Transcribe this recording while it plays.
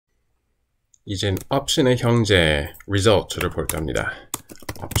이젠 옵션의 형제 result를 볼 겁니다.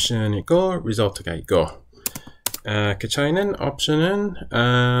 옵션이 있고 result가 있고 그 차이는 옵션은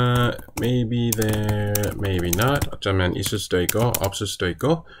maybe there, maybe not 어쩌면 있을 수도 있고 없을 수도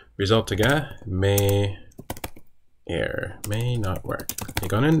있고 result가 may not work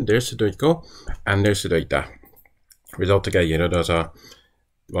이거는 될 수도 있고 안 될 수도 있다. result가 예를 들어서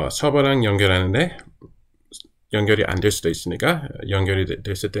뭐 서버랑 연결하는데 연결이 안 될 수도 있으니까 연결이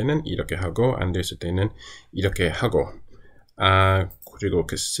됐을 때는 이렇게 하고 안 됐을 때는 이렇게 하고 그리고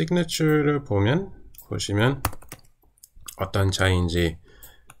그 시그니처를 보시면 어떤 차이인지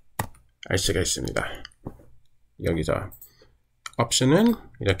알 수가 있습니다. 여기서 옵션은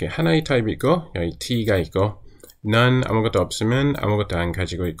이렇게 하나의 타입이 있고 여기 t가 있고 none 아무것도 없으면 아무것도 안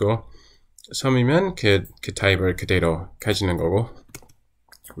가지고 있고 some이면 그 타입을 그대로 가지는 거고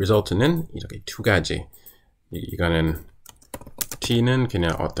result는 이렇게 두 가지 이거는 t는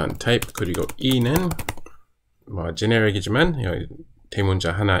그냥 어떤 타입 그리고 e는 뭐 generic이지만 여기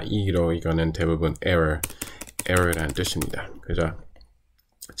대문자 하나 e로 이거는 대부분 error라는 뜻입니다. 그래서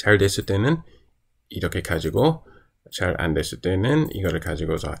잘 됐을 때는 이렇게 가지고 잘 안 됐을 때는 이거를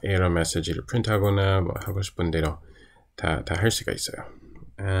가지고서 에러 메시지를 프린트하거나 뭐 하고 싶은 대로 다 할 수가 있어요.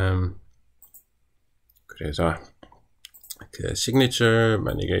 그래서 그 signature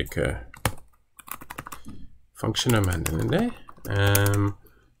만약에 그 펑션을 만드는데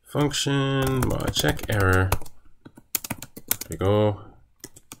function 뭐 check error 그리고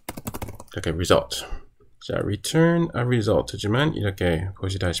이렇게 result 자 return a result지만 이렇게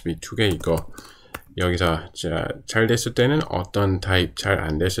보시다시피 두 개 있고 여기서 잘 됐을 때는 어떤 타입 잘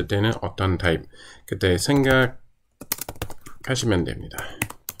안 됐을 때는 어떤 타입 그때 생각하시면 됩니다.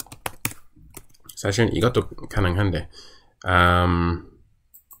 사실 이것도 가능한데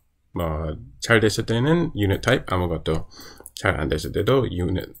뭐 잘 됐을 때는 unit type 아무것도 잘 안 됐을 때도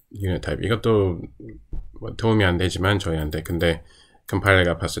unit type 이것도 뭐 도움이 안 되지만 저희한테 근데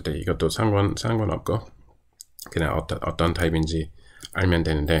컴파일러가 봤을 때 이것도 상관없고 그냥 어떤 타입인지 알면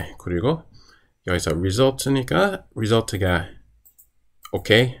되는데 그리고 여기서 result니까 result가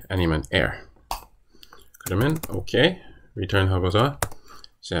OK 아니면 error 그러면 OK return 하고서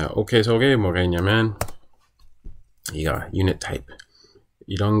자 OK 속에 뭐가 있냐면 이거 unit type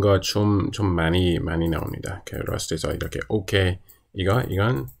이런 거 좀 많이 나옵니다. 그 러스트에서 이렇게 OK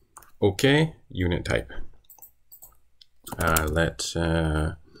이건 OK unit type. Let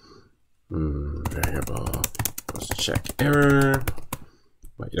variable check error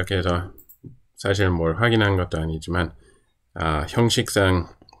뭐 이렇게 해서 사실 뭘 확인한 것도 아니지만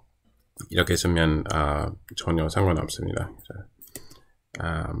형식상 이렇게 쓰면 전혀 상관없습니다.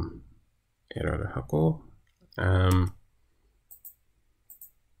 에러를 하고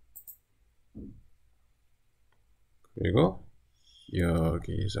그리고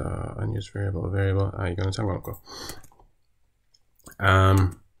여기서 unused variable 이거는 상관없고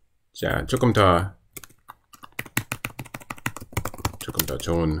자 조금 더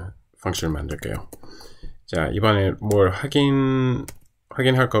좋은 펑션을 만들게요. 자 이번에 뭘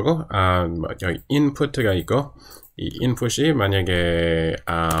확인할 거고 뭐 여기 input가 있고 이 input이 만약에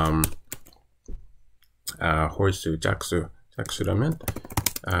홀수 짝수라면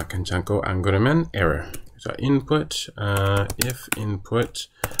괜찮고 안 그러면 error. 그래서 input if input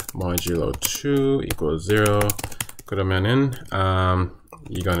modulo 2 equals 0 그러면은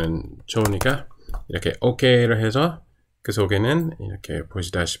이거는 좋으니까 이렇게 OK를 해서 그 속에는 이렇게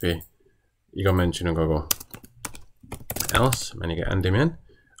보시다시피 이것만 주는 거고 else 만약에 안 되면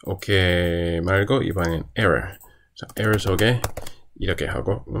OK 말고 이번엔 error. 자, error 속에 이렇게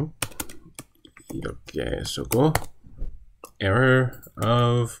하고 이렇게 쓰고 error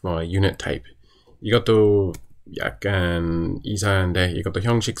of 뭐 unit type 이것도 약간 이상한데 이것도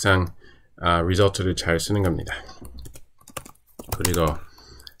형식상 result를 잘 쓰는 겁니다.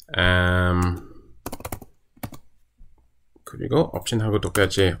 그리고 옵션하고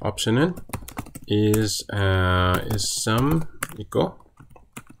똑같이 옵션은 is some 있고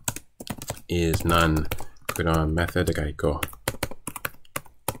is none 그런 method가 있고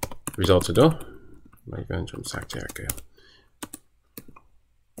result도 이건 좀 삭제할게요.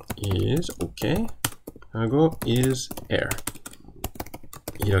 is okay 하고 is error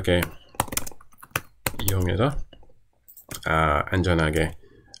이렇게 이용해서 안전하게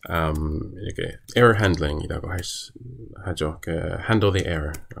이렇게 error handling이라고 하죠. 그 handle the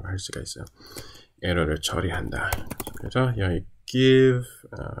error라고 할 수가 있어요. 에러를 처리한다. 그래서 여기 give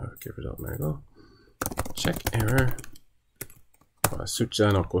result 말고 check error 숫자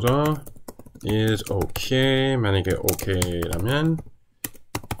넣고서 is okay 만약에 okay라면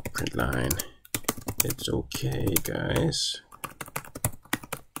print line it's okay guys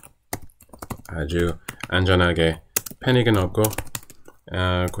아주 안전하게 패닉은 없고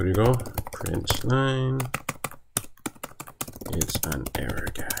그리고 print line it's an error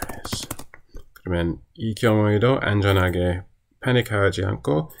guys. 그러면 이 경우에도 안전하게 패닉하지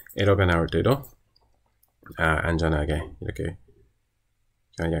않고 에러가 나올 때도 안전하게 이렇게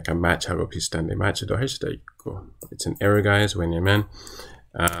약간 match하고 비슷한데 match도 할 수도 있고 it's an error guys. 왜냐면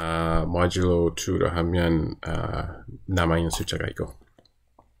modulo 2로 하면 남아있는 숫자가 있고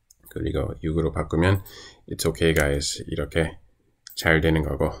그리고 6으로 바꾸면 it's okay guys 이렇게 잘 되는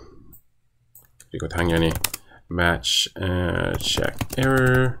거고 그리고 당연히 match check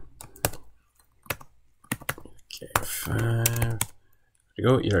error 이렇게 5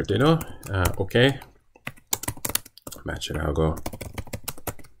 그리고 이럴 때도 okay match를 하고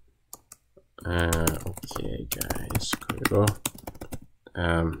okay guys 그리고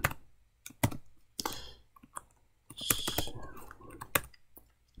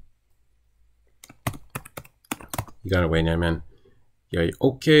이건 왜냐면 여기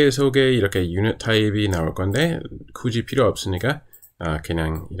OK 속에 이렇게 유닛 타입이 나올 건데 굳이 필요 없으니까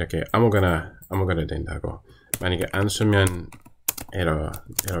그냥 이렇게 아무거나 된다고. 만약에 안 쓰면 에러가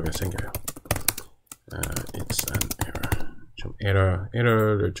생겨요. It's an error. 좀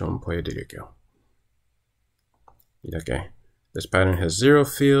에러를 좀 보여드릴게요. 이렇게 This pattern has 0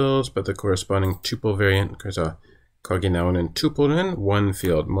 fields, but the corresponding tuple variant. 그래서 거기 나오는 tuple은 one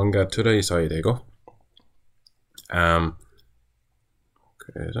field, 뭔가 들어 있어야 되고.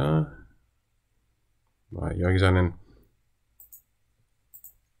 그래서 여기서는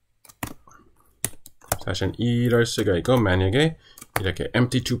사실 이럴 수가 있고 만약에 이렇게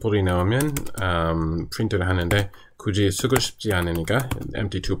empty tuple이 나오면 프린트를 하는데 굳이 쓰고 싶지 않으니까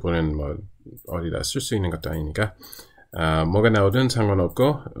empty tuple은 뭐 어디다 쓸 수 있는 것도 아니니까 뭐가 나오든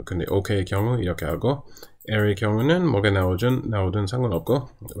상관없고 근데 OK의 경우 이렇게 하고 error의 경우는 뭐가 나오든 상관없고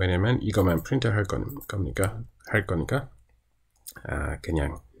왜냐면 이것만 프린트 할 거니까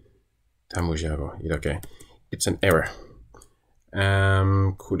그냥 다 무시하고 이렇게 it's an error.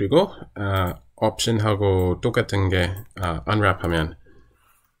 그리고 option하고 똑같은 게 unwrap 하면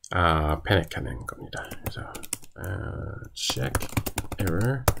panic 하는 겁니다. 그래서 check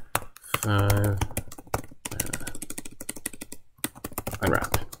error 5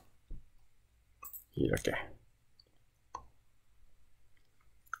 unwrap 이렇게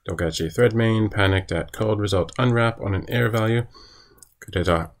똑같이 thread main panic.code result unwrap on an error value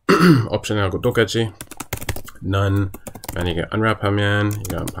그래서 옵션하고 똑같이 none 만약에 unwrap 하면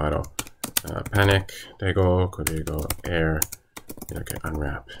이건 바로 panic 되고 그리고 error 이렇게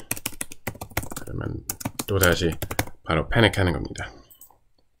unwrap 그러면 또다시 바로 panic 하는 겁니다.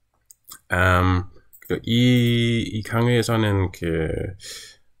 이 강의에서는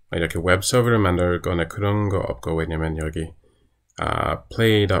이렇게 웹 서버를 만들 거나 그런 거 없고 왜냐면 여기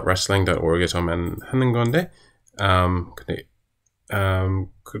play.rustling.org에서만 하는 건데 근데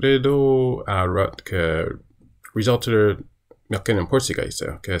그래도 result를 몇 개는 볼 수가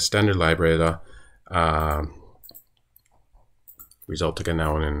있어요. 그 standard library에다 result가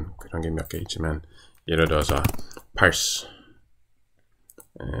나오는 그런 게 몇 개 있지만 예를 들어서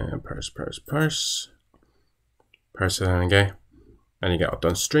parse라는 게 만약에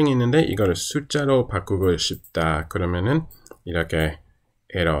어떤 string이 있는데 이거를 숫자로 바꾸고 싶다 그러면은 이렇게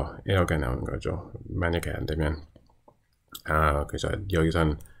에러가 나오는 거죠. 만약에 안 되면 그래서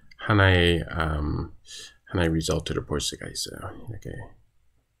여기선 하나의 result를 볼 수가 있어요. 이렇게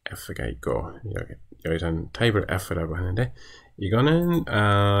f가 있고 여기선 타입을 f라고 하는데 이거는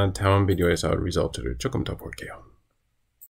다음 비디오에서 result를 조금 더 볼게요.